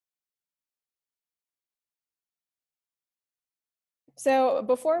So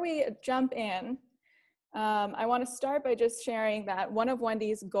before we jump in, I want to start by just sharing that one of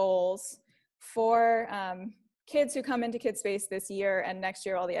Wendy's goals for kids who come into KidSpace this year and next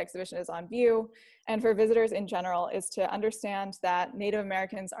year while the exhibition is on view, and for visitors in general, is to understand that Native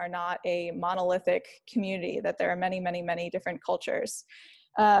Americans are not a monolithic community, that there are many, many, many different cultures.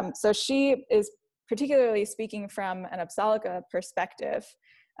 So she is particularly speaking from an Apsalica perspective,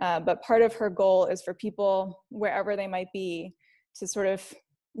 but part of her goal is for people, wherever they might be, to sort of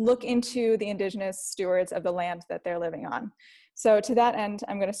look into the indigenous stewards of the land that they're living on. So to that end,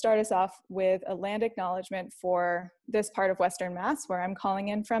 I'm going to start us off with a land acknowledgement for this part of Western Mass, where I'm calling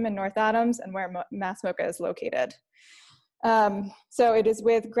in from in North Adams and where Mass MoCA is located. So it is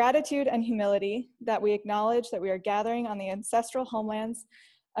with gratitude and humility that we acknowledge that we are gathering on the ancestral homelands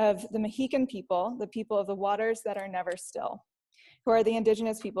of the Mohican people, the people of the waters that are never still, who are the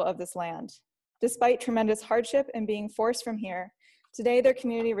indigenous people of this land. Despite tremendous hardship and being forced from here, today their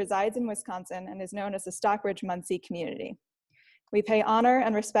community resides in Wisconsin and is known as the Stockbridge-Muncie community. We pay honor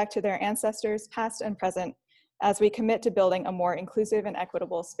and respect to their ancestors, past and present, as we commit to building a more inclusive and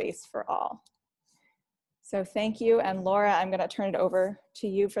equitable space for all. So thank you, and Laura, I'm going to turn it over to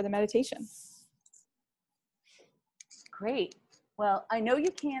you for the meditation. Great. Well, I know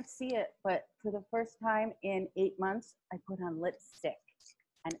you can't see it, but for the first time in 8 months, I put on lipstick.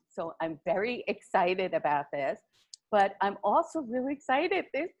 And so I'm very excited about this, but I'm also really excited.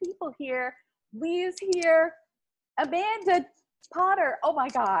 There's people here. Lee's here. Amanda Potter. Oh my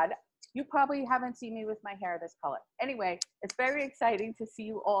God. You probably haven't seen me with my hair this color. Anyway, it's very exciting to see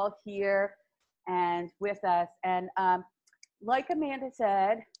you all here and with us. And like Amanda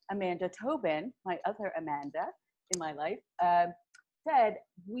said, Amanda Tobin, my other Amanda in my life, said,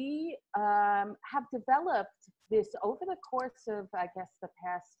 we have developed this over the course of, I guess, the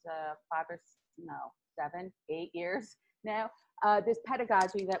past 7, 8 years now, this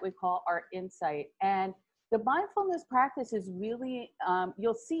pedagogy that we call Art Insight. And the mindfulness practice is really,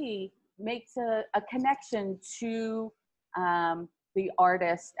 you'll see, makes a connection to the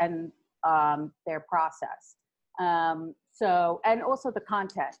artist and their process. And also the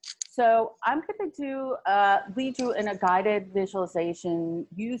content. So I'm going to lead you in a guided visualization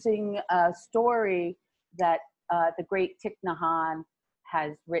using a story that the great Thich Nhat Hanh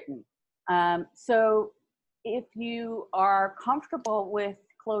has written. So if you are comfortable with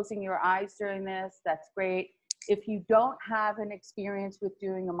closing your eyes during this, that's great. If you don't have an experience with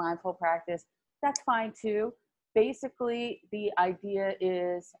doing a mindful practice, that's fine too. Basically, the idea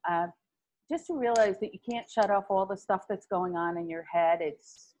is just to realize that you can't shut off all the stuff that's going on in your head.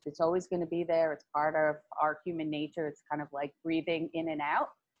 It's always going to be there. It's part of our human nature. It's kind of like breathing in and out.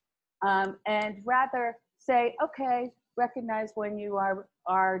 And rather say, okay, recognize when you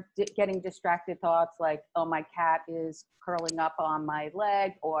are getting distracted thoughts like, oh, my cat is curling up on my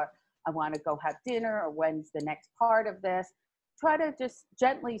leg, or I want to go have dinner, or when's the next part of this. Try to just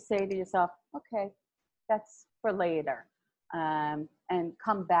gently say to yourself, okay, that's for later. And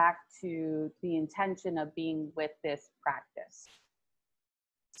come back to the intention of being with this practice.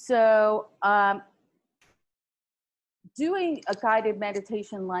 So doing a guided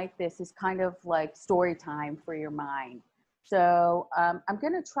meditation like this is kind of like story time for your mind. So I'm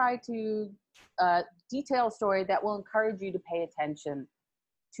going to try to detail a story that will encourage you to pay attention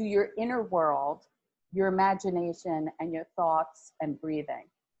to your inner world, your imagination, and your thoughts and breathing.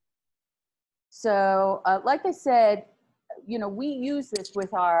 So like I said, you know, we use this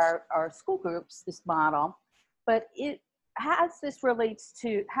with our school groups, this model, but how does this relate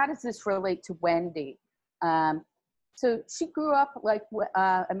to Wendy? So she grew up, like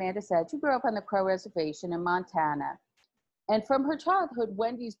Amanda said, she grew up on the Crow Reservation in Montana. And from her childhood,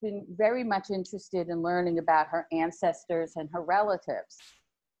 Wendy's been very much interested in learning about her ancestors and her relatives.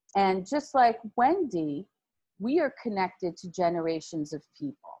 And just like Wendy, we are connected to generations of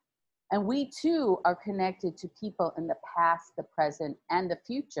people. And we too are connected to people in the past, the present, and the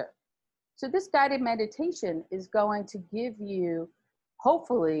future. So this guided meditation is going to give you,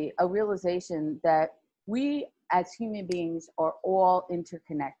 hopefully, a realization that we as human beings are all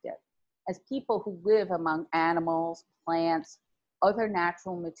interconnected. As people who live among animals, plants, other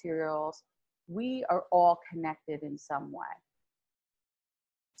natural materials, we are all connected in some way.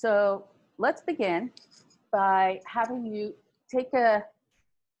 So let's begin by having you take a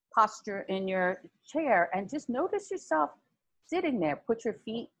posture in your chair and just notice yourself sitting there. Put your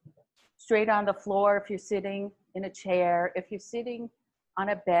feet straight on the floor if you're sitting in a chair. If you're sitting on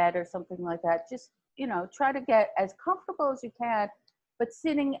a bed or something like that, just, you know, try to get as comfortable as you can, but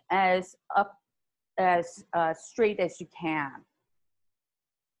sitting as straight as you can.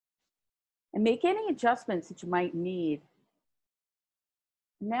 And make any adjustments that you might need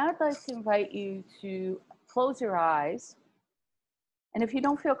Now I'd like to invite you to close your eyes. And if you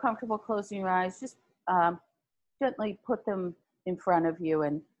don't feel comfortable closing your eyes, just gently put them in front of you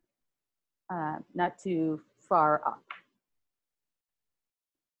and not too far up.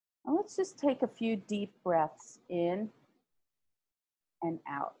 And let's just take a few deep breaths in and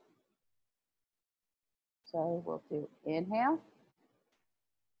out. So we'll do inhale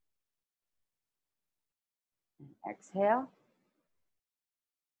and exhale.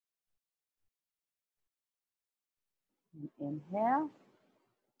 And inhale.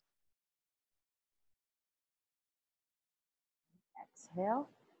 Exhale.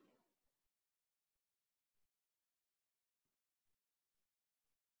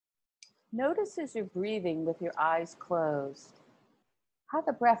 Notice as you're breathing with your eyes closed, how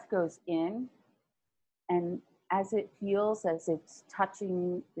the breath goes in, and as it feels, as it's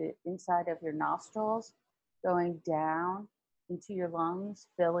touching the inside of your nostrils, going down into your lungs,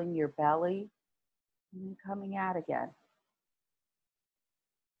 filling your belly, and then coming out again.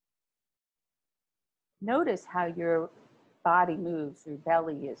 Notice how your body moves. Your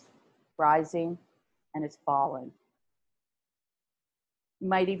belly is rising and it's falling. You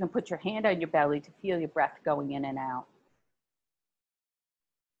might even put your hand on your belly to feel your breath going in and out.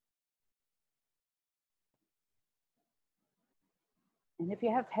 And if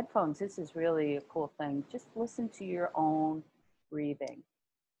you have headphones, this is really a cool thing. Just listen to your own breathing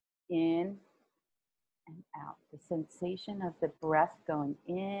in and out. The sensation of the breath going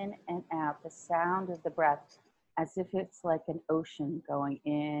in and out, the sound of the breath as if it's like an ocean going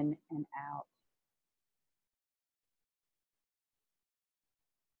in and out.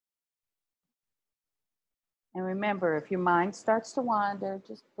 And remember, if your mind starts to wander,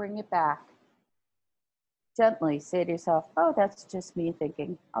 just bring it back. Gently say to yourself, oh, that's just me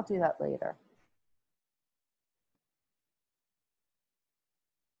thinking. I'll do that later.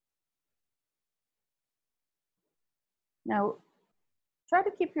 Now, try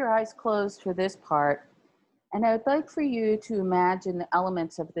to keep your eyes closed for this part. And I would like for you to imagine the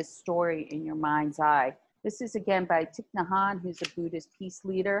elements of this story in your mind's eye. This is again by Thich Nhat Hanh, who's a Buddhist peace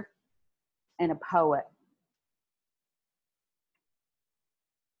leader and a poet.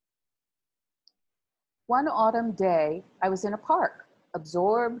 One autumn day, I was in a park,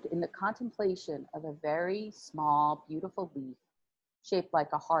 absorbed in the contemplation of a very small, beautiful leaf shaped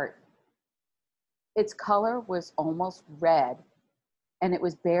like a heart. Its color was almost red, and it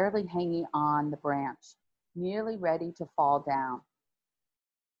was barely hanging on the branch, nearly ready to fall down.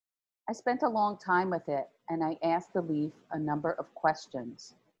 I spent a long time with it, and I asked the leaf a number of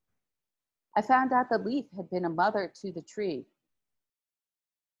questions. I found out the leaf had been a mother to the tree.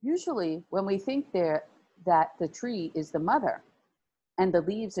 Usually, when we think that the tree is the mother, and the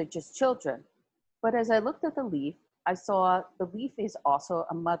leaves are just children, but as I looked at the leaf, I saw the leaf is also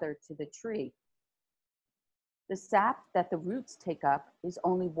a mother to the tree. The sap that the roots take up is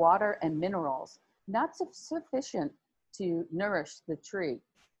only water and minerals, not sufficient to nourish the tree.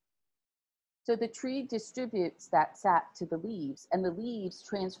 So the tree distributes that sap to the leaves, and the leaves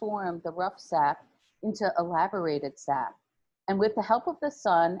transform the rough sap into elaborated sap, and with the help of the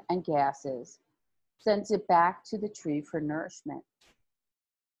sun and gases, sends it back to the tree for nourishment.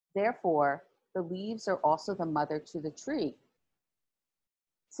 Therefore, the leaves are also the mother to the tree.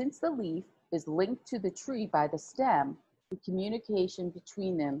 Since the leaf is linked to the tree by the stem, the communication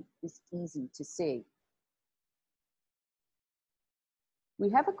between them is easy to see. We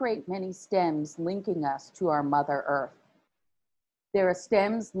have a great many stems linking us to our Mother Earth. There are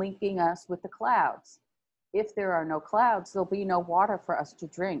stems linking us with the clouds. If there are no clouds, there'll be no water for us to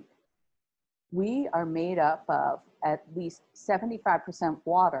drink. We are made up of at least 75%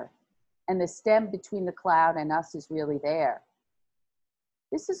 water, and the stem between the cloud and us is really there.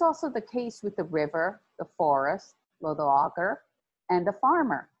 This is also the case with the river, the forest, the logger, and the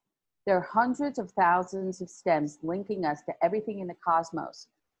farmer. There are hundreds of thousands of stems linking us to everything in the cosmos,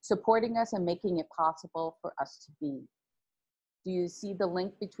 supporting us and making it possible for us to be. Do you see the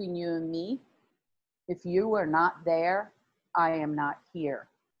link between you and me? If you are not there, I am not here.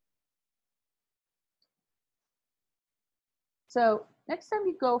 So next time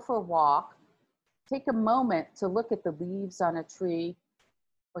you go for a walk, take a moment to look at the leaves on a tree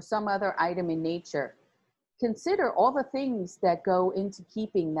or some other item in nature. Consider all the things that go into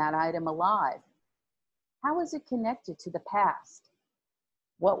keeping that item alive. How is it connected to the past?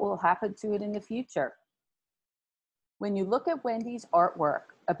 What will happen to it in the future? When you look at Wendy's artwork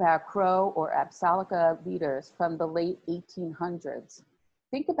about Crow or Apsalica leaders from the late 1800s,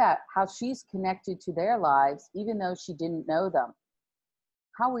 think about how she's connected to their lives even though she didn't know them.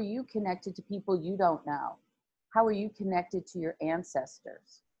 How are you connected to people you don't know? How are you connected to your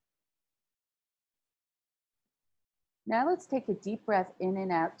ancestors? Now let's take a deep breath in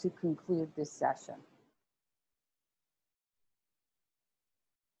and out to conclude this session.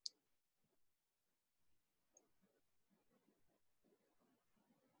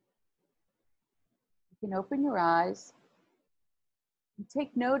 You can open your eyes and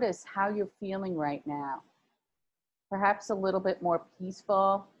take notice how you're feeling right now. Perhaps a little bit more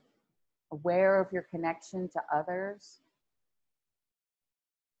peaceful, aware of your connection to others.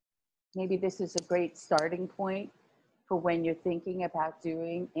 Maybe this is a great starting point for when you're thinking about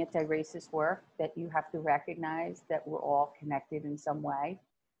doing anti-racist work, that you have to recognize that we're all connected in some way,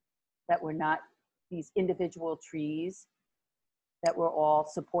 that we're not these individual trees, that we're all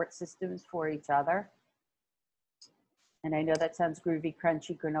support systems for each other. And I know that sounds groovy,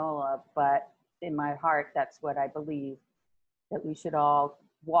 crunchy granola, but in my heart, that's what I believe, that we should all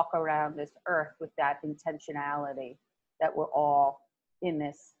walk around this earth with that intentionality, that we're all in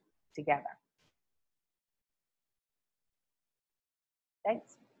this together.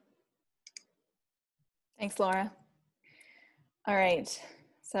 Thanks. Thanks, Laura. All right,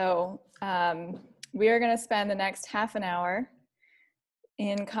 so we are going to spend the next half an hour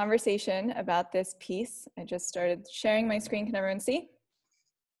in conversation about this piece. I just started sharing my screen. Can everyone see?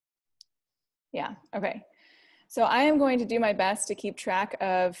 Yeah, okay. So I am going to do my best to keep track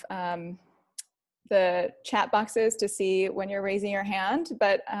of the chat boxes to see when you're raising your hand,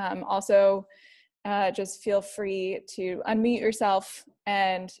 but also just feel free to unmute yourself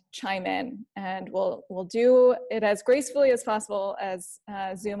and chime in, and we'll do it as gracefully as possible as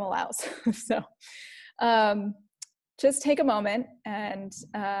Zoom allows. So just take a moment and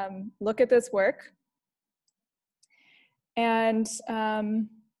look at this work. And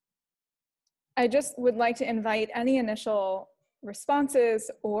I just would like to invite any initial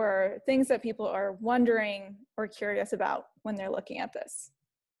responses or things that people are wondering or curious about when they're looking at this.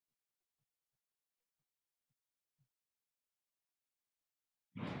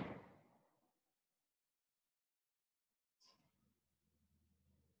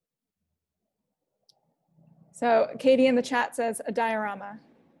 So Katie in the chat says a diorama.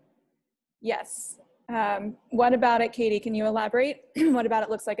 Yes. What about it, Katie? Can you elaborate? What about it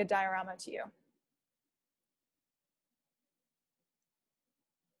looks like a diorama to you?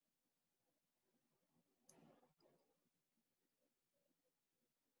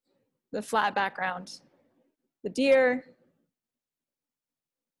 The flat background, the deer.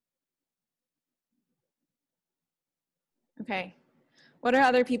 Okay. What are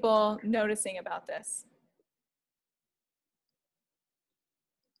other people noticing about this?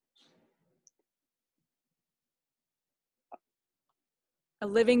 A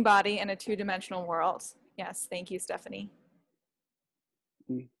living body in a two-dimensional world. Yes, thank you, Stephanie.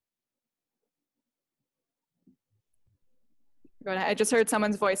 Go ahead. I just heard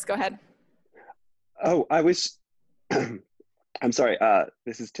someone's voice. Go ahead. Oh, I was, I'm sorry,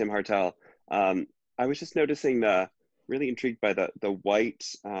 this is Tim Hartel. I was just noticing really intrigued by the white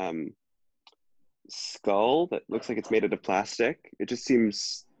skull that looks like it's made out of plastic. It just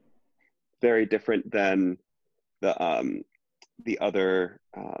seems very different than the other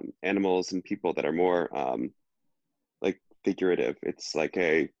animals and people that are more like figurative. It's like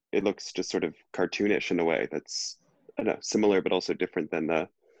it looks just sort of cartoonish in a way that's, I don't know, similar but also different than the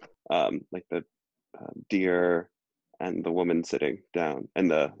like the deer and the woman sitting down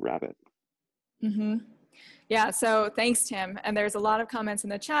and the rabbit. Mm-hmm. Yeah, so thanks, Tim. And there's a lot of comments in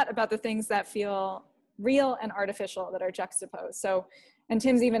the chat about the things that feel real and artificial that are juxtaposed. So, and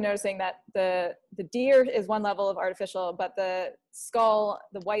Tim's even noticing that the deer is one level of artificial, but the skull,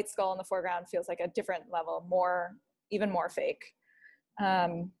 the white skull in the foreground feels like a different level, even more fake.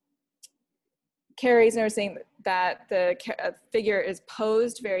 Carrie's noticing that the figure is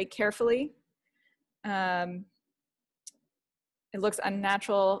posed very carefully. It looks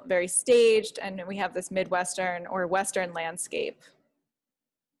unnatural, very staged, and we have this Midwestern or Western landscape.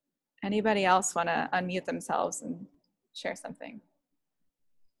 Anybody else want to unmute themselves and share something?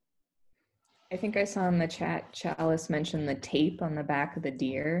 I think I saw in the chat, Chalice mentioned the tape on the back of the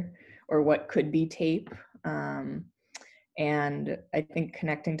deer, or what could be tape. And I think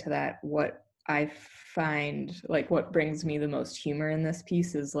connecting to that, what I find, like what brings me the most humor in this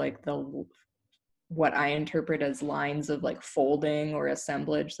piece is like what I interpret as lines of like folding or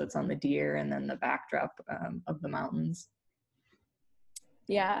assemblage that's on the deer, and then the backdrop of the mountains.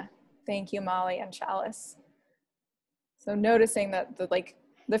 Yeah, thank you, Molly and Chalice. So noticing that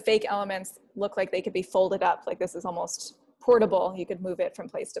the fake elements look like they could be folded up, like this is almost portable. You could move it from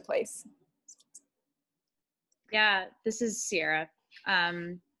place to place. Yeah, this is Sierra.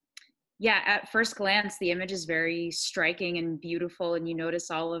 Yeah, at first glance, the image is very striking and beautiful, and you notice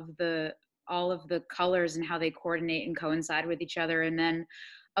all of the colors and how they coordinate and coincide with each other. And then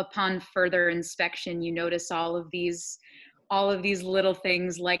upon further inspection, you notice all of these little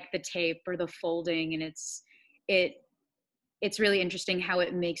things like the tape or the folding, and it's really interesting how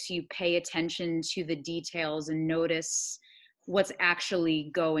it makes you pay attention to the details and notice what's actually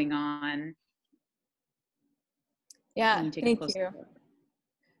going on. Yeah, thank you.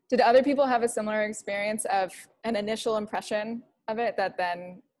 Did other people have a similar experience of an initial impression of it that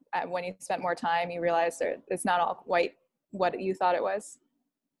then when you spent more time, you realized it's not all quite what you thought it was?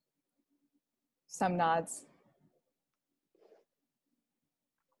 Some nods.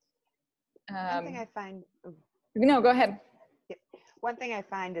 One thing I find. No, go ahead. One thing I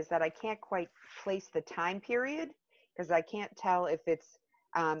find is that I can't quite place the time period, because I can't tell if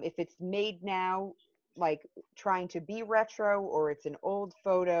it's made now, like trying to be retro, or it's an old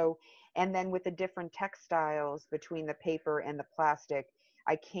photo. And then with the different textiles between the paper and the plastic,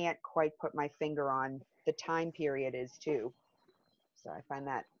 I can't quite put my finger on the time period is too. So I find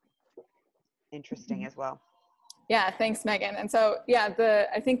that interesting as well. Yeah, thanks, Megan. And so, yeah,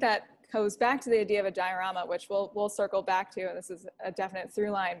 I think that goes back to the idea of a diorama, which we'll circle back to, and this is a definite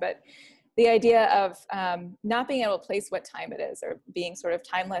through line, but the idea of not being able to place what time it is, or being sort of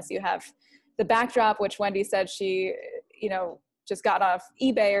timeless. You have the backdrop, which Wendy said she, just got off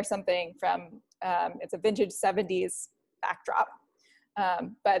eBay or something from, it's a vintage 70s backdrop.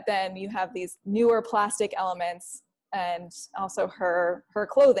 But then you have these newer plastic elements, and also her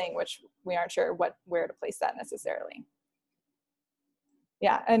clothing, which we aren't sure where to place that necessarily.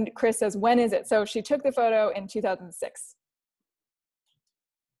 Yeah, and Chris says, when is it? So she took the photo in 2006.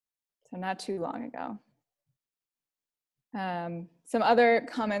 So not too long ago. Some other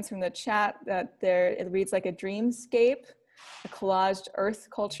comments from the chat that it reads like a dreamscape, a collaged earth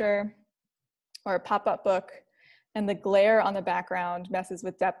culture, or a pop-up book, and the glare on the background messes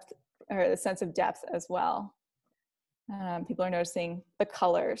with depth, or the sense of depth as well. People are noticing the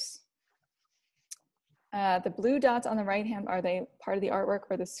colors. The blue dots on the right hand, are they part of the artwork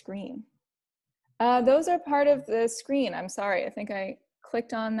or the screen? Those are part of the screen. I'm sorry, I think I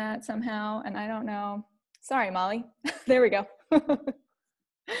clicked on that somehow and I don't know. Sorry, Molly. There we go.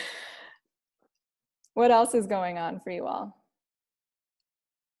 What else is going on for you all?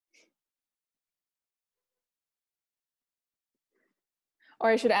 Or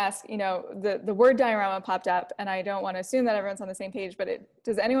I should ask, the word diorama popped up, and I don't want to assume that everyone's on the same page, but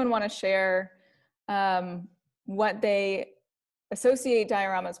does anyone want to share what they associate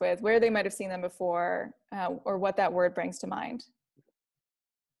dioramas with, where they might have seen them before, or what that word brings to mind?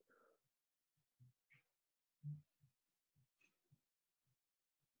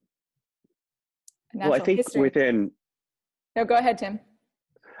 Well, I think history. Within. No, go ahead, Tim.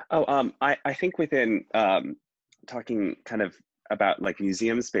 Oh, I think within talking kind of about like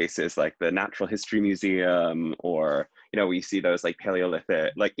museum spaces, like the Natural History Museum, or we see those like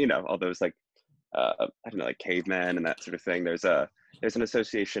Paleolithic, like all those like I don't know, like cavemen and that sort of thing. There's an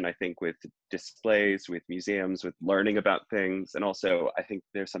association, I think, with displays, with museums, with learning about things, and also I think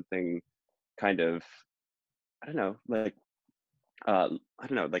there's something kind of, I don't know, like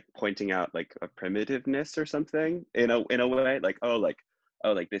like pointing out like a primitiveness or something in a way, like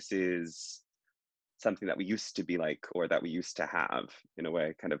like this is something that we used to be like, or that we used to have, in a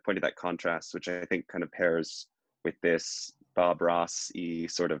way, kind of pointing that contrast, which I think kind of pairs with this Bob Ross-y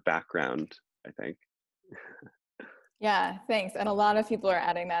sort of background, I think. Yeah, thanks. And a lot of people are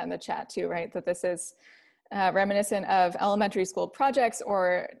adding that in the chat too, right? That this is reminiscent of elementary school projects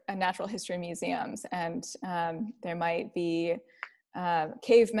or natural history museums. And there might be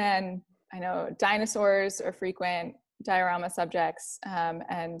cavemen, I know dinosaurs are frequent diorama subjects,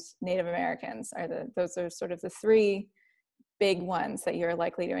 and Native Americans those are sort of the three big ones that you're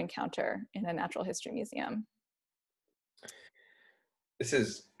likely to encounter in a natural history museum. This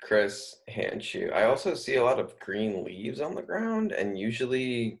is Chris Handshoe. I also see a lot of green leaves on the ground, and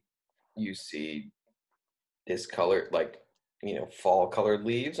usually you see discolored, like, fall colored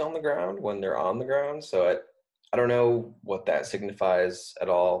leaves on the ground when they're on the ground. So I don't know what that signifies at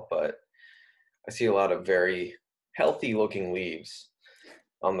all, but I see a lot of very healthy looking leaves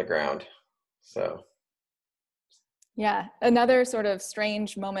on the ground. So yeah, another sort of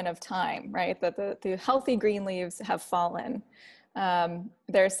strange moment of time, right? That the healthy green leaves have fallen.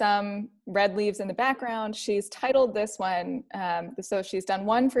 There's some red leaves in the background. She's titled this one, so she's done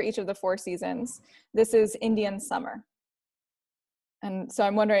one for each of the 4 seasons. This is Indian summer. And so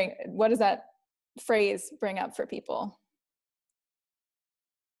I'm wondering, what does that phrase bring up for people?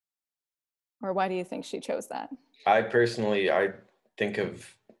 Or why do you think she chose that? I think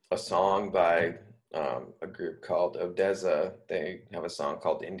of a song by a group called Odessa. They have a song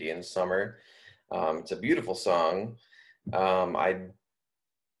called Indian Summer. It's a beautiful song.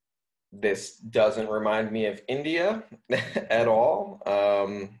 This doesn't remind me of India at all.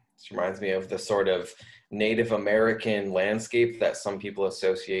 This reminds me of the sort of Native American landscape that some people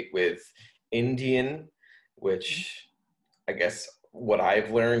associate with Indian, which I guess what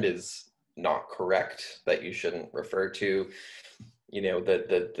I've learned is not correct, that you shouldn't refer to, you know,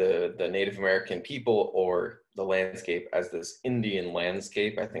 the Native American people or the landscape as this Indian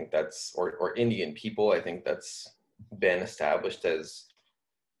landscape. I think that's, or Indian people, I think that's been established as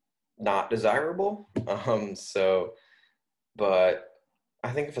not desirable. But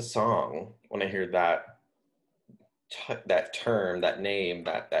I think of a song when I hear that that term, that name,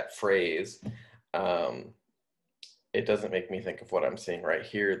 that phrase, it doesn't make me think of what I'm seeing right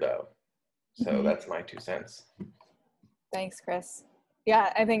here, though. So that's my 2 cents. Thanks, Chris.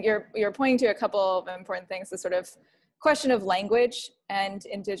 Yeah, I think you're pointing to a couple of important things. The sort of question of language and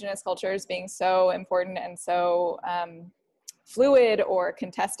Indigenous cultures being so important and so fluid or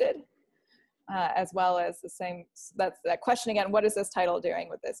contested, as well as that question again, what is this title doing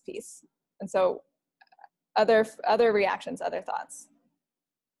with this piece? And so other reactions, other thoughts.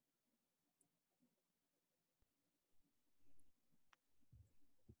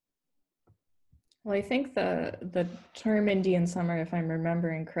 Well, I think the term Indian summer, if I'm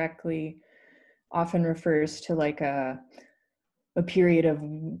remembering correctly, often refers to like a period of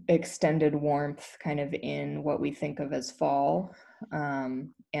extended warmth kind of in what we think of as fall.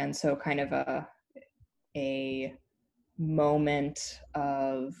 And so kind of a moment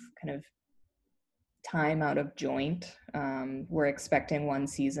of kind of time out of joint. We're expecting one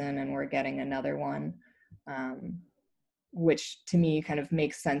season and we're getting another one, which to me kind of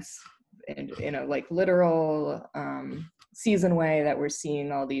makes sense in a like literal season way, that we're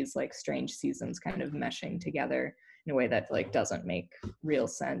seeing all these like strange seasons kind of meshing together in a way that like doesn't make real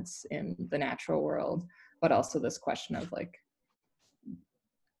sense in the natural world, but also this question of like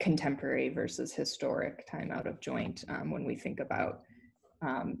contemporary versus historic time out of joint, when we think about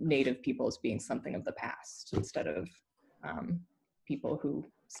Native peoples being something of the past instead of people who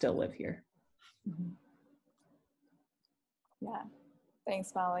still live here. Yeah,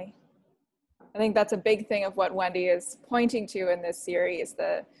 thanks, Molly. I think that's a big thing of what Wendy is pointing to in this series,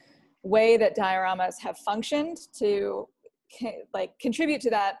 the way that dioramas have functioned to like contribute to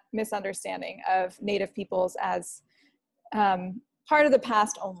that misunderstanding of Native peoples as part of the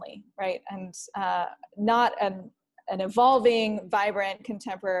past only, right? And not an evolving, vibrant,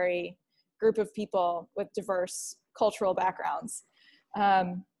 contemporary group of people with diverse cultural backgrounds.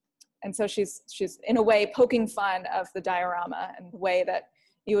 And so she's in a way poking fun of the diorama and the way that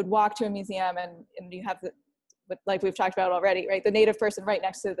you would walk to a museum and you have the, like we've talked about already, right? The Native person right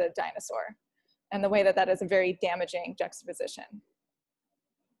next to the dinosaur, and the way that that is a very damaging juxtaposition.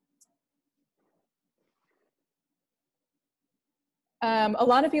 A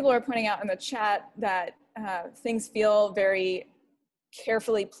lot of people are pointing out in the chat that things feel very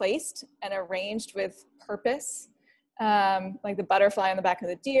carefully placed and arranged with purpose, like the butterfly on the back of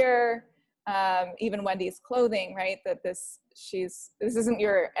the deer, even Wendy's clothing, right? That this isn't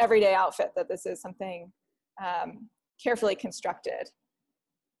your everyday outfit, that this is something carefully constructed.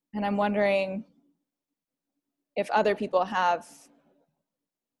 And I'm wondering if other people have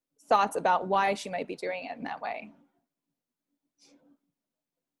thoughts about why she might be doing it in that way.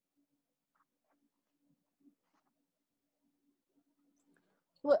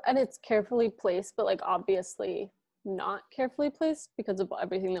 Well, and it's carefully placed, but like obviously not carefully placed because of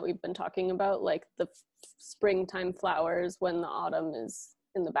everything that we've been talking about, like the springtime flowers when the autumn is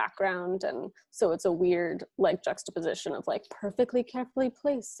in the background. And so it's a weird like juxtaposition of like perfectly carefully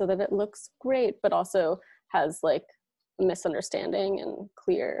placed so that it looks great, but also has like a misunderstanding and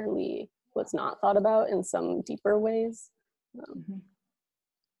clearly was not thought about in some deeper ways.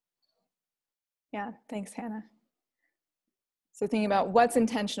 Yeah, thanks, Hannah. So thinking about what's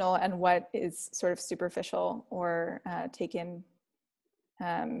intentional and what is sort of superficial or taken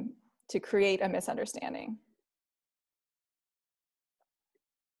to create a misunderstanding.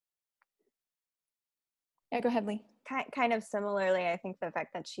 Yeah, go ahead, Lee. Kind of similarly, I think the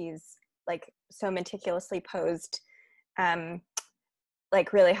fact that she's like so meticulously posed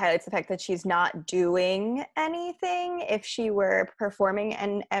like really highlights the fact that she's not doing anything. If she were performing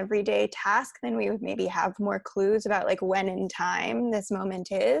an everyday task, then we would maybe have more clues about like when in time this moment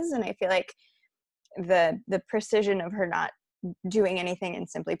is. And I feel like the precision of her not doing anything and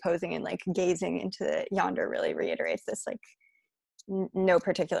simply posing and like gazing into yonder really reiterates this like no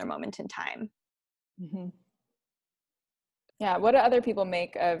particular moment in time. Yeah, what do other people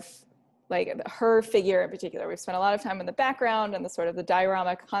make of like her figure in particular? We've spent a lot of time in the background and the sort of the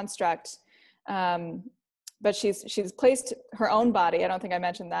diorama construct, but she's placed her own body. I don't think I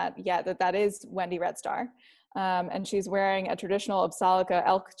mentioned that yet, that is Wendy Red Star. And she's wearing a traditional Apsalica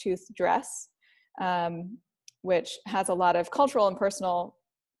elk tooth dress, which has a lot of cultural and personal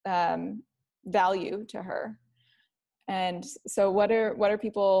value to her. And so what are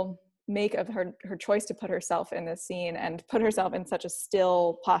people make of her choice to put herself in this scene and put herself in such a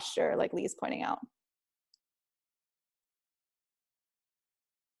still posture, like Lee's pointing out?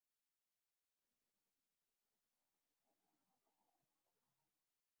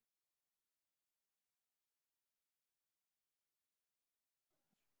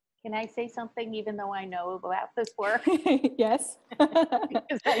 Can I say something even though I know about this work? Yes.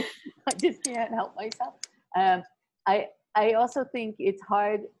 Because I just can't help myself. I also think it's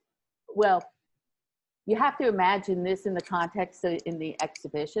hard, well, you have to imagine this in the context of, in the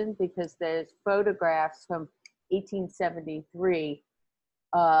exhibition, because there's photographs from 1873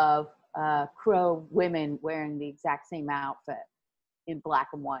 of Crow women wearing the exact same outfit in black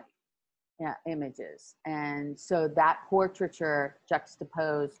and white images. And so that portraiture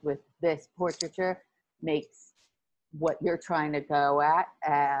juxtaposed with this portraiture makes what you're trying to go at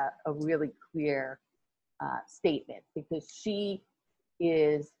a really clear statement, because she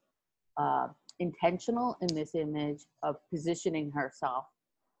is intentional in this image of positioning herself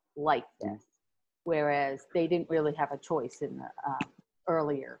like this, whereas they didn't really have a choice in the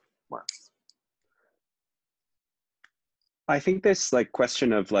earlier works. I think this like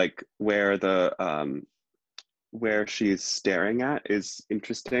question of like where she's staring at is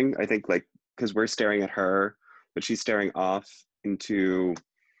interesting. I think like, because we're staring at her, but she's staring off into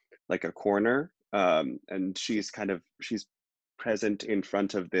like a corner, and she's present in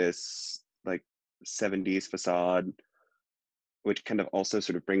front of this like 70s facade, which kind of also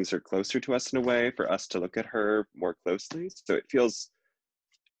sort of brings her closer to us in a way for us to look at her more closely. So it feels,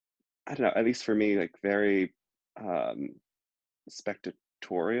 I don't know, at least for me, like very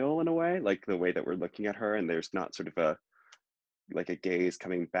spectatorial in a way, like the way that we're looking at her, and there's not sort of a gaze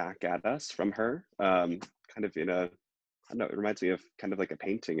coming back at us from her, kind of in a, I don't know, it reminds me of kind of like a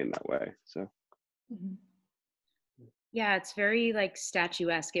painting in that way. So yeah, it's very like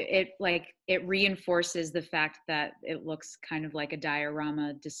statuesque. It reinforces the fact that it looks kind of like a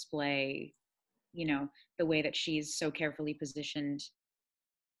diorama display, you know, the way that she's so carefully positioned.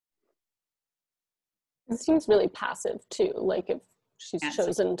 It seems really passive too, like if she's Yes.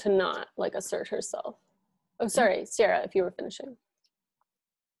 chosen to not like assert herself. Oh, sorry, Sierra, if you were finishing.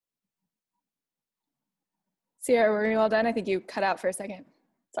 Sierra, were you all done? I think you cut out for a second.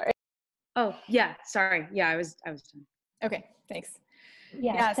 Sorry. Oh, yeah, sorry. Yeah, I was done. Okay, thanks.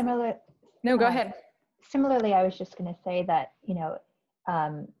 Yeah, similar. No, go ahead. Similarly, I was just going to say that, you know,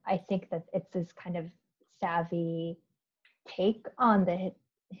 I think that it's this kind of savvy take on the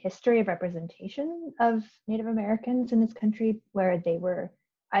history of representation of Native Americans in this country, where they were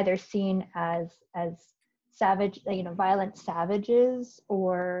either seen as savage, you know, violent savages,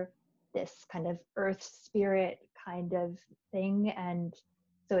 or this kind of earth spirit kind of thing. And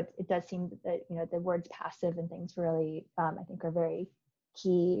so it does seem that, you know, the words passive and things really, I think, are very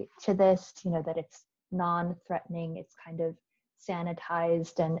key to this, you know, that it's non-threatening, it's kind of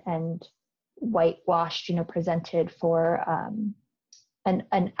sanitized and whitewashed, you know, presented for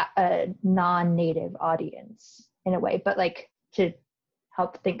a non-native audience in a way, but like to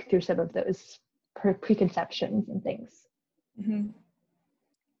help think through some of those preconceptions and things. Mm-hmm.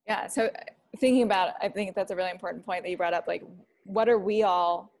 Yeah, so thinking about, I think that's a really important point that you brought up, like what are we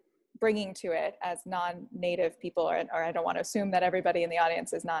all bringing to it as non-native people, or I don't want to assume that everybody in the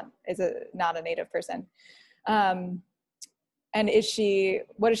audience is not a native person. And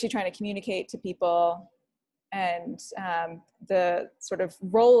what is she trying to communicate to people, and the sort of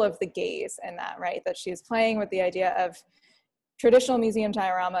role of the gaze in that, right? That she's playing with the idea of traditional museum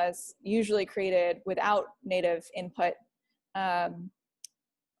dioramas usually created without native input,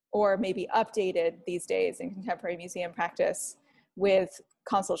 or maybe updated these days in contemporary museum practice with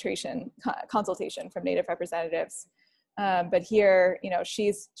consultation from native representatives. But here, you know,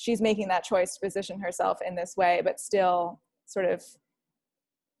 she's making that choice to position herself in this way, but still sort of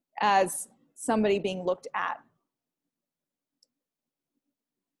as somebody being looked at.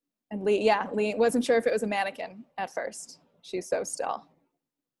 And Lee wasn't sure if it was a mannequin at first. She's so still.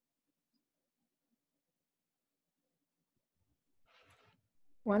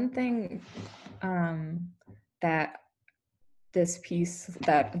 One thing that this piece,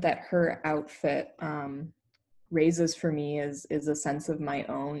 that her outfit raises for me is a sense of my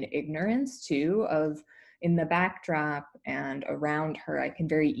own ignorance too, of in the backdrop and around her, I can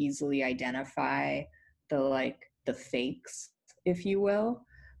very easily identify the fakes, if you will.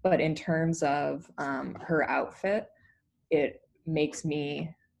 But in terms of her outfit, it makes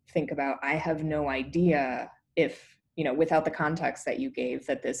me think about, I have no idea if, without the context that you gave,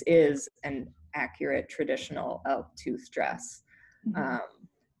 that this is an accurate traditional elk tooth dress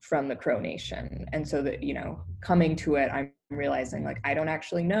from the Crow Nation. And so that, coming to it, I'm realizing like, I don't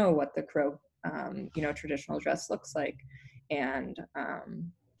actually know what the Crow, traditional dress looks like. And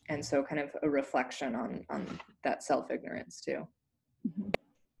so kind of a reflection on that self-ignorance too.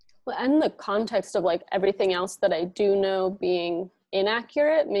 Well, and the context of like everything else that I do know being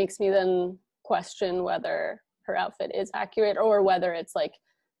inaccurate makes me then question whether her outfit is accurate or whether it's like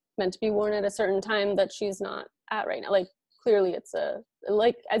meant to be worn at a certain time that she's not at right now. Like clearly it's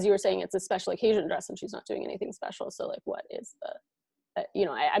as you were saying, it's a special occasion dress and she's not doing anything special. So like what is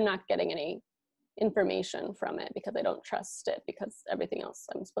I'm not getting any information from it because I don't trust it, because everything else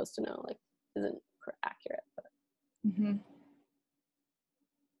I'm supposed to know like isn't accurate. But.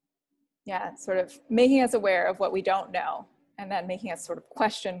 Yeah, sort of making us aware of what we don't know and then making us sort of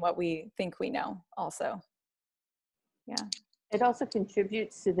question what we think we know also. Yeah. It also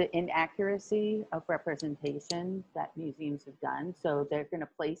contributes to the inaccuracy of representation that museums have done. So they're going to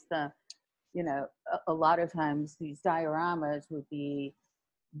place the, a lot of times these dioramas would be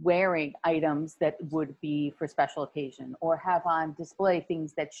wearing items that would be for special occasion, or have on display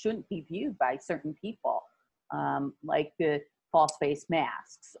things that shouldn't be viewed by certain people, like the false face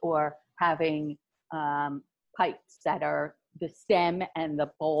masks, or having pipes that are the stem and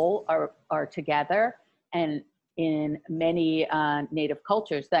the bowl are together. And in many Native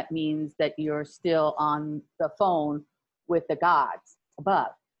cultures, that means that you're still on the phone with the gods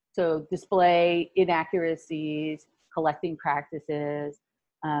above. So display inaccuracies, collecting practices.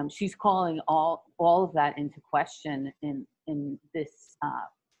 She's calling all of that into question in this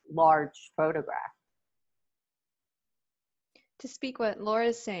large photograph. To speak what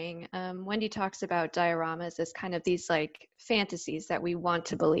Laura's saying, Wendy talks about dioramas as kind of these like fantasies that we want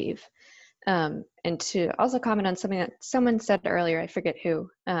to believe. And to also comment on something that someone said earlier, I forget who,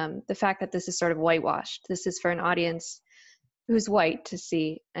 the fact that this is sort of whitewashed. This is for an audience who's white to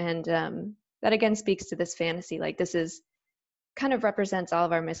see. And that again speaks to this fantasy. Like this is kind of represents all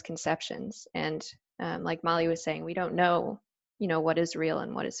of our misconceptions. And like Molly was saying, we don't know, what is real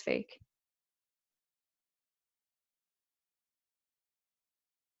and what is fake.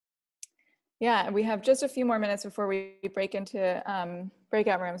 Yeah, we have just a few more minutes before we break into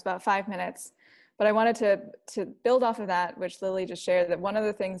breakout rooms, about 5 minutes. But I wanted to build off of that, which Lily just shared, that one of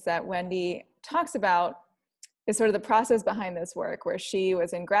the things that Wendy talks about is sort of the process behind this work, where she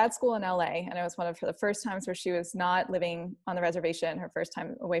was in grad school in LA, and it was one of the first times where she was not living on the reservation, her first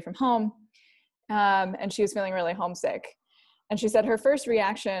time away from home, and she was feeling really homesick. And she said her first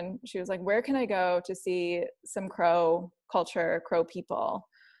reaction, she was like, where can I go to see some Crow culture, Crow people?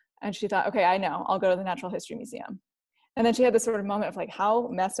 And she thought, okay, I know, I'll go to the Natural History Museum. And then she had this sort of moment of like, how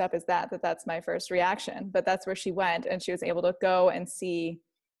messed up is that that's my first reaction? But that's where she went, and she was able to go and see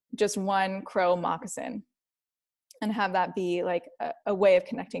just one Crow moccasin and have that be like a way of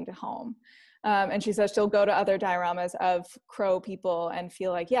connecting to home. And she says she'll go to other dioramas of Crow people and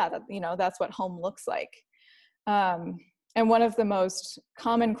feel like, yeah, that's what home looks like. And one of the most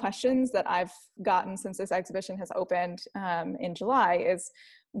common questions that I've gotten since this exhibition has opened in July is,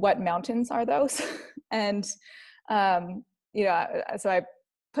 what mountains are those? And, so I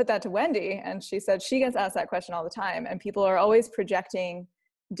put that to Wendy, and she said she gets asked that question all the time, and people are always projecting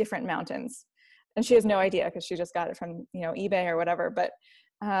different mountains. And she has no idea because she just got it from, eBay or whatever, but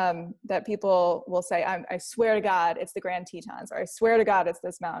that people will say, I swear to God, it's the Grand Tetons, or I swear to God, it's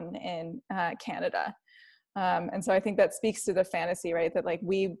this mountain in Canada. And so I think that speaks to the fantasy, right? That like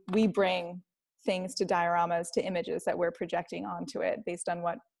we bring things to dioramas, to images that we're projecting onto it based on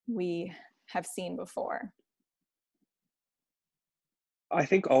what we have seen before. I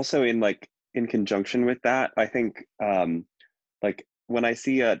think also in conjunction with that, I think like when I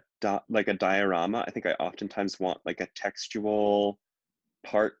see a diorama, I think I oftentimes want like a textual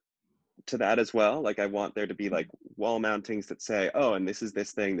part to that as well. Like I want there to be like wall mountings that say, oh, and this is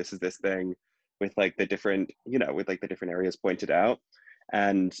this thing, with like the different, with like the different areas pointed out,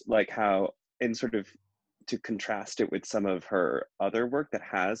 and like how in sort of to contrast it with some of her other work that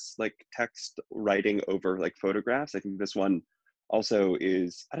has like text writing over like photographs. I think this one also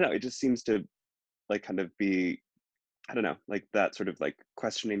is, I don't know, it just seems to like kind of be, I don't know, like that sort of like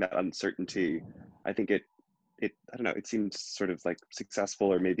questioning that uncertainty. I think it I don't know, it seems sort of like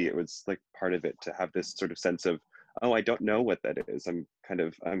successful, or maybe it was like part of it to have this sort of sense of, oh, I don't know what that is.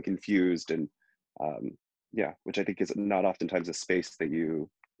 I'm confused, and Yeah, which I think is not oftentimes a space that you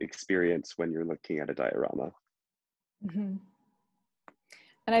experience when you're looking at a diorama. Mm-hmm.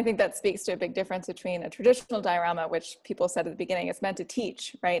 And I think that speaks to a big difference between a traditional diorama, which people said at the beginning, it's meant to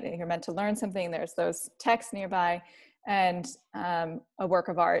teach, right? And you're meant to learn something. There's those texts nearby, and a work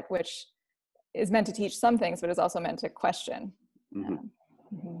of art, which is meant to teach some things, but is also meant to question. Mm-hmm.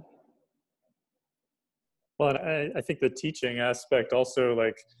 Mm-hmm. Well, and I think the teaching aspect also,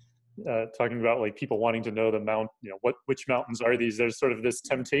 like talking about like people wanting to know the which mountains are these? There's sort of this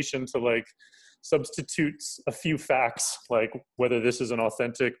temptation to like substitute a few facts, like whether this is an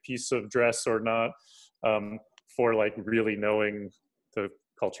authentic piece of dress or not, for like really knowing the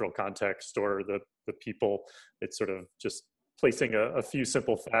cultural context or the people. It's sort of just placing a few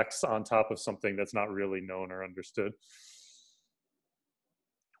simple facts on top of something that's not really known or understood.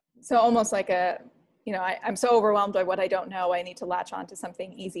 So almost like I'm so overwhelmed by what I don't know, I need to latch on to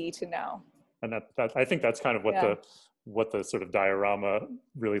something easy to know. And that I think that's kind of what the sort of diorama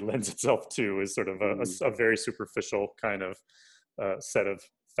really lends itself to, is sort of a very superficial kind of set of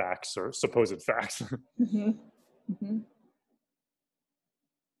facts or supposed facts. Mm-hmm. Mm-hmm.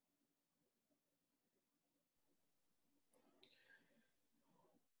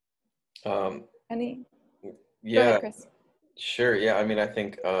 Any? Yeah. Go ahead, Chris. Sure. Yeah. I mean, I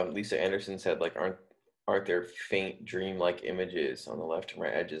think Lisa Anderson said, like, aren't there faint dream-like images on the left and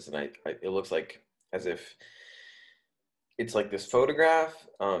right edges? And it looks like as if it's like this photograph.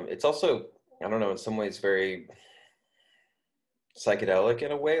 It's also, I don't know, in some ways very psychedelic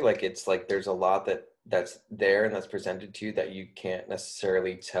in a way. Like, it's like there's a lot that's there and that's presented to you that you can't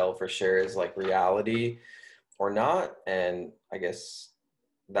necessarily tell for sure is like reality or not. And I guess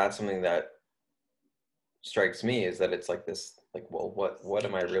that's something that strikes me, is that it's like this, like, well, what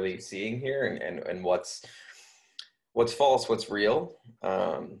am I really seeing here, and what's false, what's real?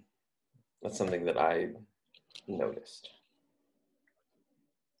 That's something that I noticed.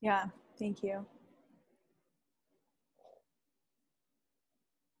 Yeah, thank you.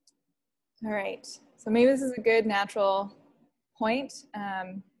 All right, so maybe this is a good natural point.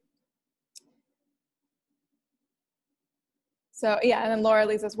 So yeah, and then Laura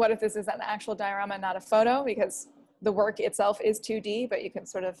leads us, what if this is an actual diorama, not a photo? Because the work itself is 2D, but you can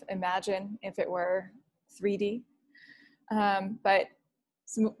sort of imagine if it were 3D. But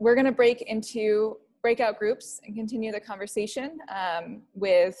so we're gonna break into breakout groups and continue the conversation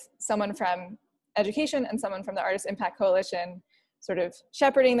with someone from education and someone from the Artist Impact Coalition, sort of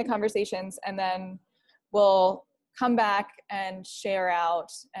shepherding the conversations, and then we'll come back and share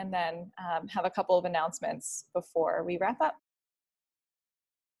out, and then have a couple of announcements before we wrap up.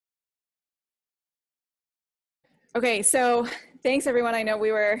 Okay, so thanks everyone. I know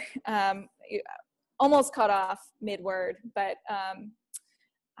we were almost cut off mid-word, but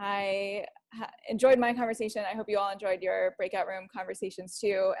I enjoyed my conversation. I hope you all enjoyed your breakout room conversations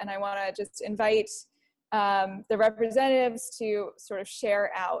too. And I wanna just invite the representatives to sort of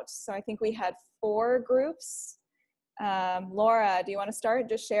share out. So I think we had 4 groups. Laura, do you wanna start?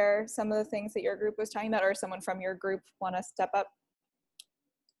 Just share some of the things that your group was talking about, or someone from your group wanna step up?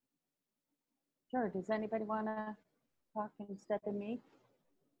 Sure. Does anybody want to talk instead of me?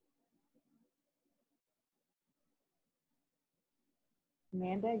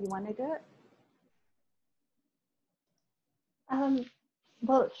 Amanda, you want to do it?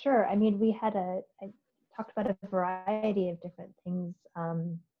 Well, sure. I mean, I talked about a variety of different things. I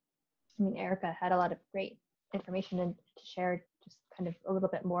mean, Erica had a lot of great information to share, just kind of a little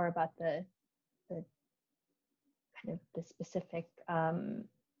bit more about the kind of the specific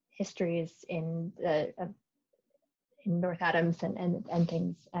histories in North Adams and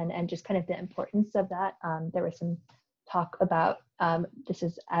things, and just kind of the importance of that. There was some talk about this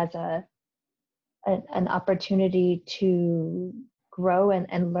is as an opportunity to grow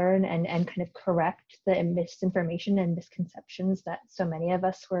and learn and kind of correct the misinformation and misconceptions that so many of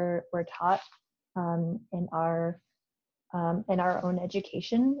us were taught in our own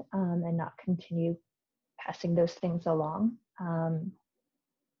education, and not continue passing those things along.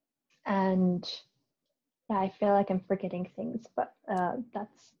 And yeah, I feel like I'm forgetting things, but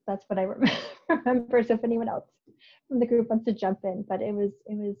that's what I remember. So if anyone else from the group wants to jump in, but it was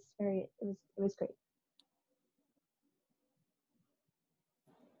great.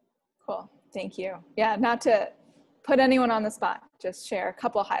 Cool, thank you. Yeah, not to put anyone on the spot, just share a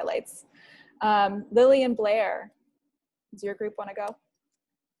couple of highlights. Lily and Blair, does your group want to go?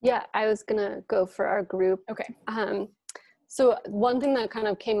 Yeah, I was gonna go for our group. Okay. So one thing that kind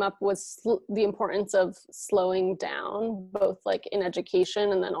of came up was the importance of slowing down, both like in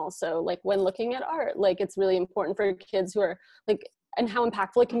education and then also like when looking at art. Like, it's really important for kids who are like and how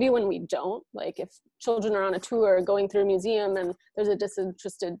impactful it can be when we don't. Like if children are on a tour going through a museum and there's a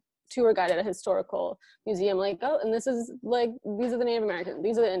disinterested tour guide at a historical museum, like, oh, and this is like, these are the Native Americans,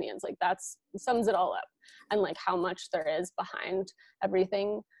 these are the Indians, like that's sums it all up. And like how much there is behind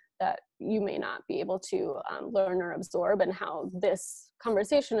everything that you may not be able to learn or absorb, and how this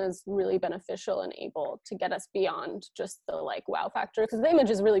conversation is really beneficial and able to get us beyond just the like wow factor, because the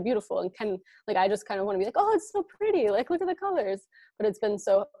image is really beautiful and can, like, I just kind of want to be like, oh, it's so pretty, like look at the colors. But it's been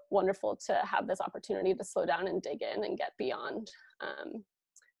so wonderful to have this opportunity to slow down and dig in and get beyond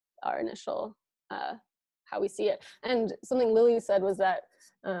our initial how we see it. And something Lily said was that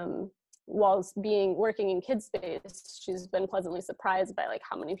whilst working in kids space, she's been pleasantly surprised by like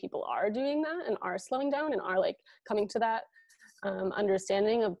how many people are doing that and are slowing down and are like coming to that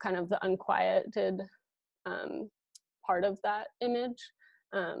understanding of kind of the unquieted part of that image.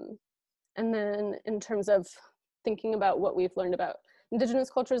 And then in terms of thinking about what we've learned about Indigenous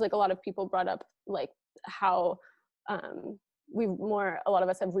cultures, like a lot of people brought up like how a lot of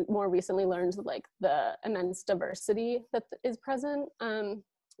us have more recently learned like the immense diversity that is present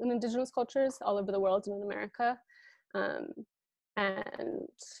in Indigenous cultures all over the world and in America. And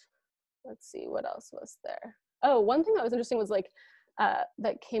let's see, what else was there? Oh, one thing that was interesting was like,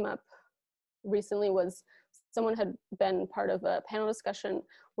 that came up recently was someone had been part of a panel discussion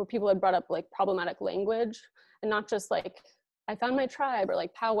where people had brought up like problematic language, and not just like, I found my tribe or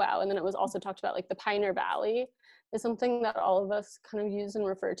like powwow. And then it was also talked about like the Pioneer Valley is something that all of us kind of use and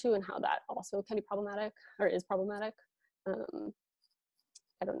refer to, and how that also can be problematic or is problematic.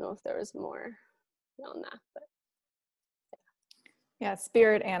 I don't know if there was more beyond that, but yeah,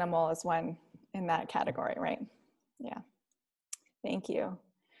 spirit animal is one in that category, right? Yeah, thank you.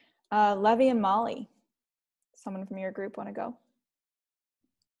 Levy and Molly, someone from your group want to go?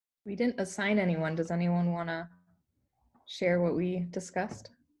 We didn't assign anyone. Does anyone want to share what we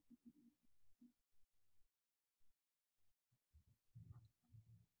discussed?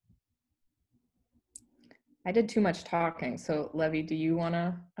 I did too much talking, so Levy, do you want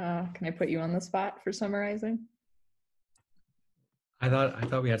to, can I put you on the spot for summarizing? I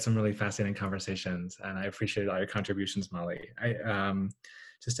thought we had some really fascinating conversations, and I appreciate all your contributions, Molly.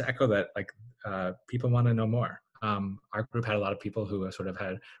 Just to echo that, like, people want to know more. Our group had a lot of people who sort of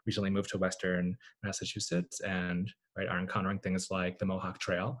had recently moved to Western Massachusetts and are encountering things like the Mohawk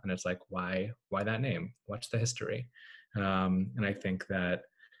Trail, and it's like, why that name? What's the history? And I think that,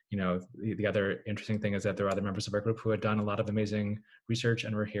 you know, the other interesting thing is that there are other members of our group who had done a lot of amazing research,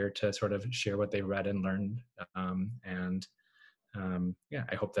 and we're here to sort of share what they read and learned. Yeah,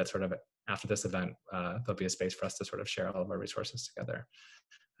 I hope that sort of after this event, there'll be a space for us to sort of share all of our resources together.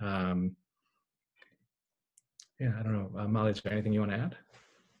 Yeah, I don't know. Molly, is there anything you want to add?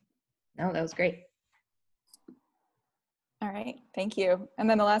 No, that was great. All right, thank you. And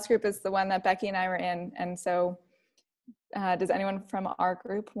then the last group is the one that Becky and I were in. And so does anyone from our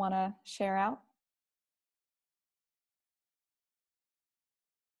group want to share out?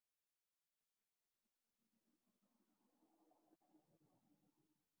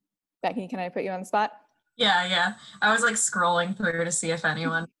 Becky, can I put you on the spot? Yeah. I was like scrolling through to see if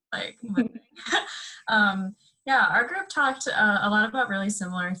anyone like, yeah, our group talked a lot about really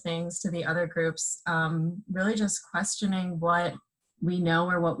similar things to the other groups, really just questioning what we know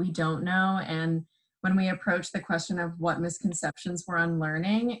or what we don't know. And when we approached the question of what misconceptions we're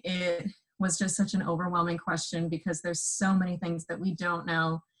unlearning, it was just such an overwhelming question because there's so many things that we don't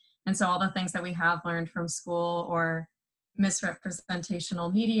know. And so all the things that we have learned from school or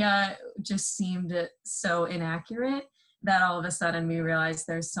misrepresentational media just seemed so inaccurate that all of a sudden we realized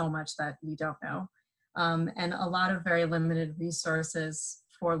there's so much that we don't know. And a lot of very limited resources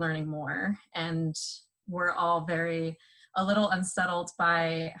for learning more. And we're all a little unsettled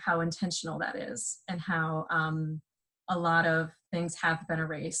by how intentional that is, and how a lot of things have been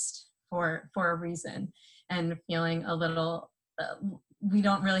erased for a reason, and feeling a little, we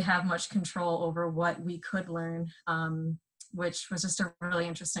don't really have much control over what we could learn, which was just a really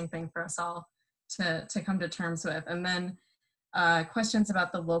interesting thing for us all to come to terms with. And then questions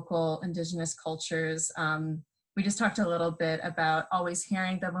about the local Indigenous cultures. We just talked a little bit about always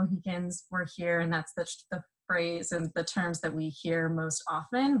hearing the Mohicans were here, and that's the phrase and the terms that we hear most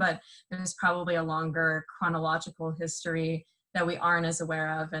often, but there's probably a longer chronological history that we aren't as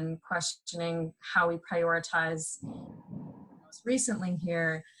aware of, and questioning how we prioritize most recently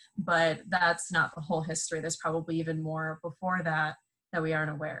here, but that's not the whole history. There's probably even more before that we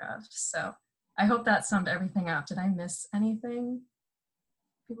aren't aware of. So I hope that summed everything up. Did I miss anything?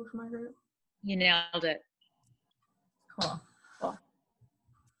 People from my group? You nailed it. Cool.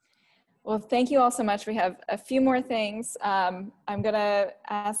 Well, thank you all so much. We have a few more things. I'm going to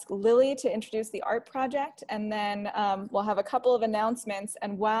ask Lily to introduce the art project, and then we'll have a couple of announcements.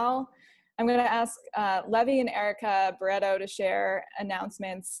 And while I'm going to ask Levy and Erica Barreto to share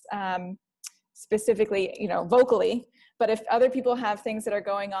announcements specifically, vocally. But if other people have things that are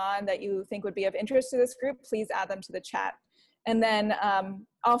going on that you think would be of interest to this group, please add them to the chat. And then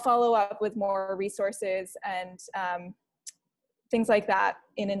I'll follow up with more resources and things like that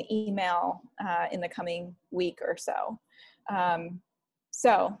in an email in the coming week or so.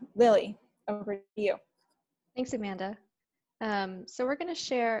 So Lily, over to you. Thanks, Amanda. So we're going to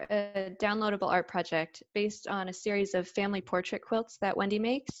share a downloadable art project based on a series of family portrait quilts that Wendy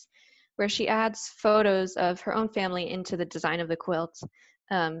makes, where she adds photos of her own family into the design of the quilt.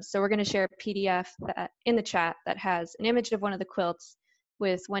 So we're going to share a PDF in the chat that has an image of one of the quilts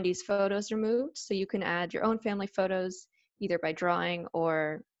with Wendy's photos removed, so you can add your own family photos either by drawing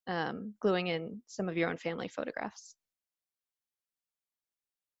or gluing in some of your own family photographs.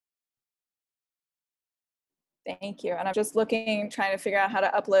 Thank you. And I'm just trying to figure out how to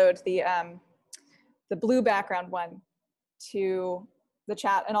upload the blue background one to the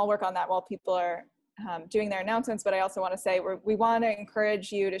chat, and I'll work on that while people are doing their announcements. But I also want to say we want to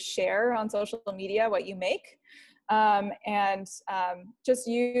encourage you to share on social media what you make. And just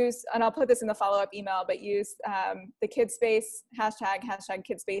use, and I'll put this in the follow-up email, but use the KidSpace hashtag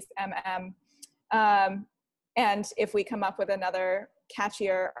KidSpaceMM. And if we come up with another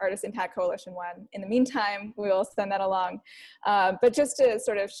catchier Artist Impact Coalition one, in the meantime, we will send that along. But just to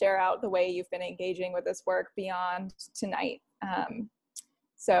sort of share out the way you've been engaging with this work beyond tonight.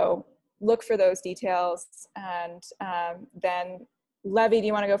 So look for those details. And then Levy, do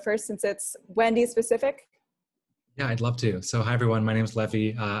you want to go first since it's Wendy specific? Yeah, I'd love to. So hi, everyone. My name is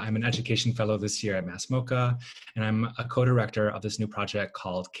Levy. I'm an education fellow this year at Mass MoCA, and I'm a co-director of this new project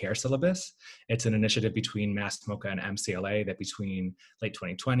called Care Syllabus. It's an initiative between Mass MoCA and MCLA that between late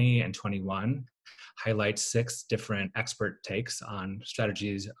 2020 and 21 highlights 6 different expert takes on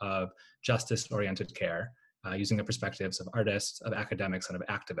strategies of justice-oriented care using the perspectives of artists, of academics, and of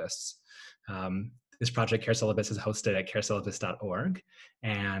activists. This project, Care Syllabus, is hosted at caresyllabus.org,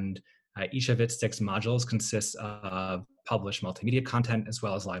 and each of its 6 modules consists of published multimedia content as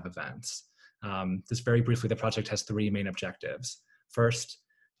well as live events. Just very briefly, the project has 3 main objectives. First,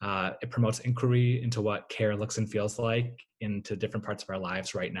 it promotes inquiry into what care looks and feels like into different parts of our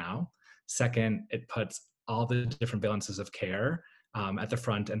lives right now. Second, it puts all the different valences of care at the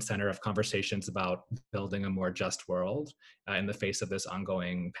front and center of conversations about building a more just world in the face of this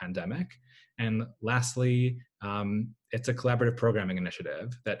ongoing pandemic. And lastly, it's a collaborative programming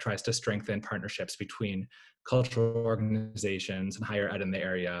initiative that tries to strengthen partnerships between cultural organizations and higher ed in the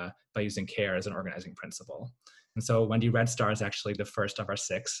area by using care as an organizing principle. And so Wendy Red Star is actually the first of our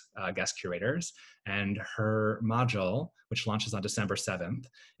 6 guest curators, and her module, which launches on December 7th,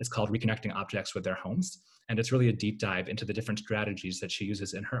 is called Reconnecting Objects with Their Homes. And it's really a deep dive into the different strategies that she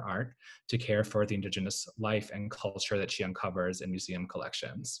uses in her art to care for the Indigenous life and culture that she uncovers in museum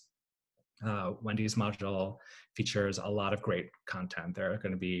collections. Wendy's module features a lot of great content. There are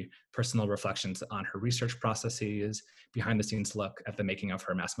going to be personal reflections on her research processes, behind the scenes look at the making of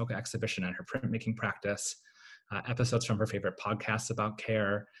her Mass MoCA exhibition and her printmaking practice, episodes from her favorite podcasts about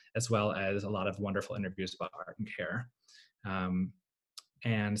care, as well as a lot of wonderful interviews about art and care.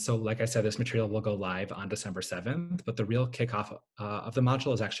 And so, like I said, this material will go live on December 7th, but the real kickoff of the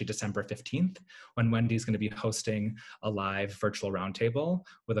module is actually December 15th, when Wendy's going to be hosting a live virtual roundtable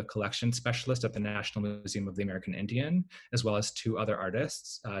with a collection specialist at the National Museum of the American Indian, as well as 2 other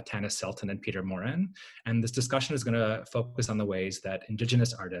artists, Tanis Selton and Peter Morin. And this discussion is going to focus on the ways that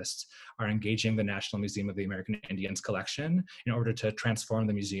Indigenous artists are engaging the National Museum of the American Indian's collection in order to transform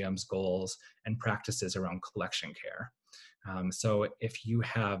the museum's goals and practices around collection care. So if you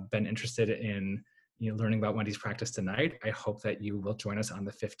have been interested in learning about Wendy's practice tonight, I hope that you will join us on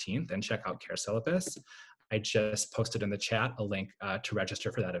the 15th and check out Care Syllabus. I just posted in the chat a link to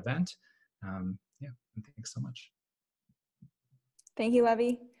register for that event. Yeah, and thanks so much. Thank you,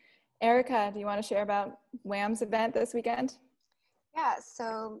 Levy. Erica, do you want to share about WHAM's event this weekend? Yeah,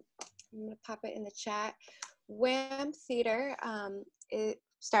 so I'm going to pop it in the chat. WHAM Theater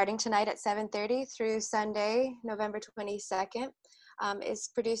starting tonight at 7:30 through Sunday, November 22nd, is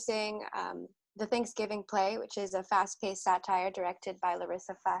producing the Thanksgiving play, which is a fast-paced satire directed by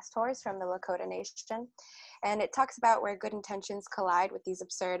Larissa Fasthorse from the Lakota Nation. And it talks about where good intentions collide with these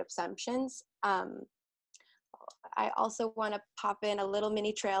absurd assumptions. I also want to pop in a little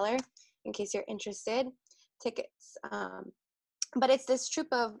mini trailer in case you're interested. Tickets. But it's this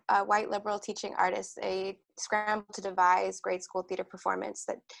troupe of white liberal teaching artists. They scramble to devise grade school theater performance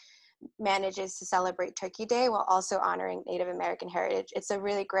that manages to celebrate Turkey Day while also honoring Native American heritage. It's a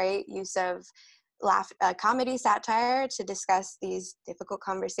really great use of comedy satire to discuss these difficult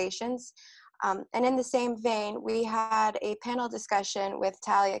conversations. And in the same vein, we had a panel discussion with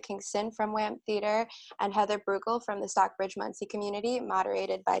Talia Kingston from WAMP Theater and Heather Bruegel from the Stockbridge Muncie community,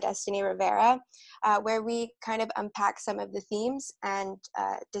 moderated by Destiny Rivera, where we kind of unpack some of the themes and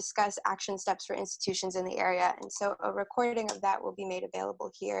discuss action steps for institutions in the area. And so a recording of that will be made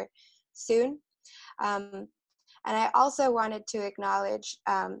available here soon. And I also wanted to acknowledge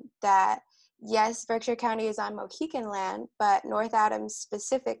that yes, Berkshire County is on Mohican land, but North Adams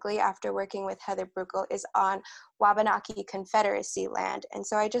specifically, after working with Heather Bruegel, is on Wabanaki Confederacy land. And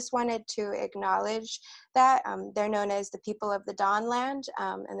so I just wanted to acknowledge that. They're known as the people of the Dawn Land,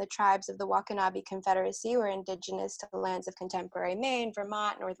 and the tribes of the Wampanoag Confederacy were indigenous to the lands of contemporary Maine,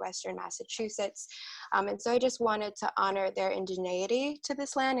 Vermont, northwestern Massachusetts. And so I just wanted to honor their indigeneity to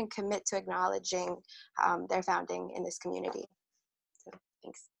this land and commit to acknowledging their founding in this community. So,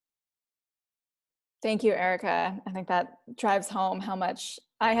 thanks. Thank you, Erica. I think that drives home how much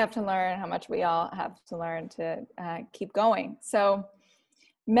I have to learn, how much we all have to learn to keep going. So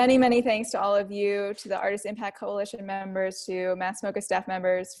many, many thanks to all of you, to the Artist Impact Coalition members, to Mass MoCA staff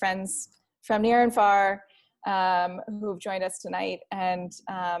members, friends from near and far who've joined us tonight. And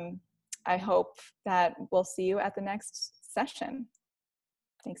I hope that we'll see you at the next session.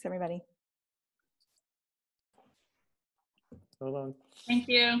 Thanks, everybody. So long. Thank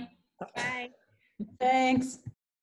you. Bye. Thanks.